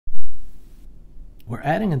We're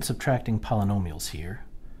adding and subtracting polynomials here,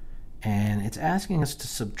 and it's asking us to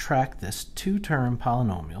subtract this two-term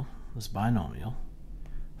polynomial, this binomial,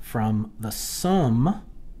 from the sum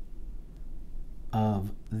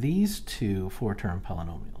of these two four-term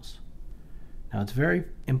polynomials. Now it's very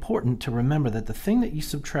important to remember that the thing that you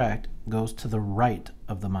subtract goes to the right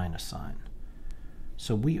of the minus sign.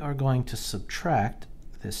 So we are going to subtract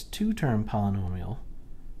this two-term polynomial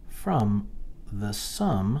from the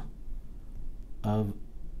sum of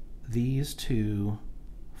these two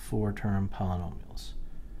four-term polynomials.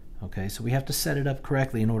 Okay, so we have to set it up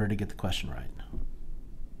correctly in order to get the question right.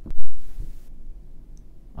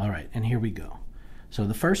 All right, and here we go. So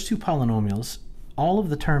the first two polynomials, all of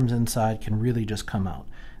the terms inside can really just come out.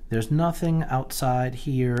 There's nothing outside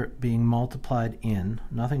here being multiplied in,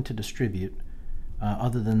 nothing to distribute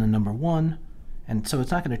other than the number 1, and so it's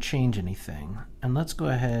not going to change anything. And let's go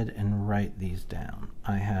ahead and write these down.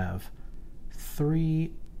 I have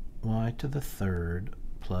 3y to the third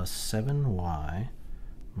plus 7y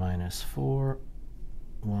minus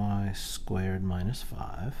 4y squared minus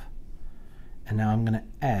 5. And now I'm going to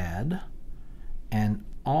add, and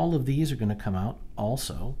all of these are going to come out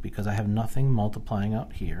also because I have nothing multiplying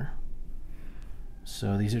out here.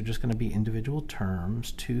 So these are just going to be individual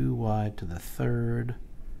terms, 2y to the third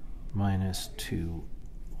minus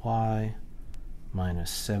 2y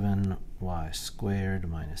minus 7y squared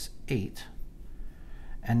minus 8.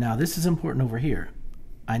 And now this is important over here.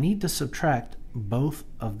 I need to subtract both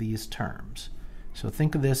of these terms. So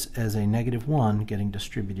think of this as a -1 getting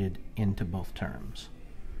distributed into both terms.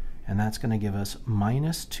 And that's going to give us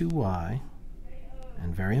minus 2y,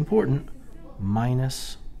 and very important,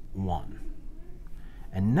 minus 1.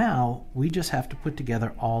 And now we just have to put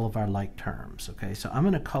together all of our like terms. Okay, so I'm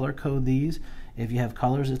going to color code these. If you have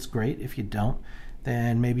colors, it's great. If you don't,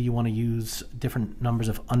 then maybe you want to use different numbers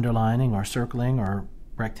of underlining or circling or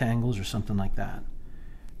rectangles or something like that.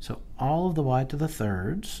 So all of the y to the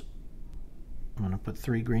thirds, I'm going to put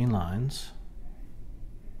 3 green lines.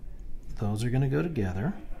 Those are going to go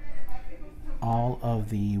together. All of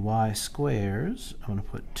the y squares, I'm going to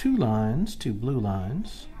put 2 lines, 2 blue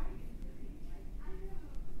lines.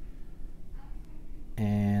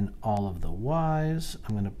 And all of the y's,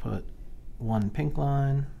 I'm going to put 1 pink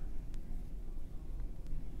line.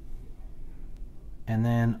 And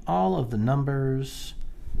then all of the numbers,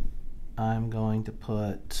 I'm going to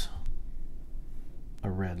put a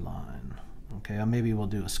red line. Okay, or maybe we'll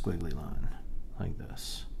do a squiggly line like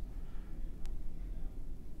this.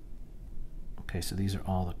 Okay, so these are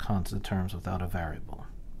all the constant terms without a variable.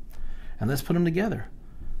 And let's put them together.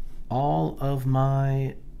 All of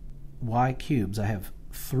my y cubes, I have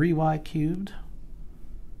 3y cubed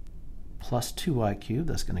plus 2y cubed.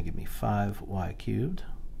 That's going to give me 5y cubed.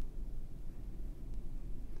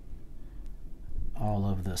 All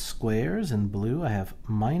of the squares in blue, I have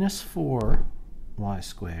minus 4y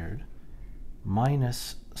squared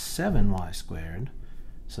minus 7y squared.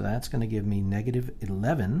 So that's going to give me negative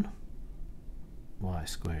 11y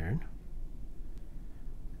squared.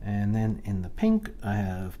 And then in the pink, I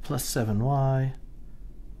have plus 7y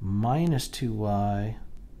minus 2y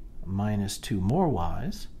minus 2 more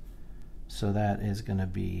y's. So that is going to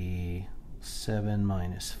be 7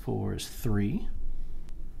 minus 4 is 3.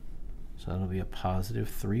 So that'll be a positive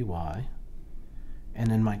 3y.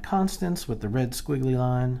 And then my constants with the red squiggly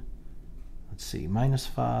line, let's see, minus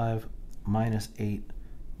 5, minus 8,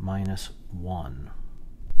 minus 1.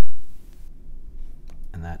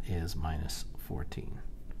 And that is minus 14.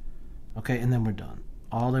 Okay, and then we're done.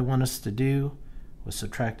 All they want us to do was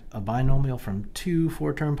subtract a binomial from 2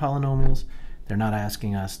 four-term polynomials. They're not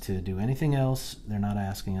asking us to do anything else. They're not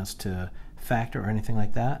asking us to factor or anything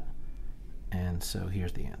like that. And so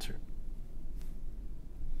here's the answer.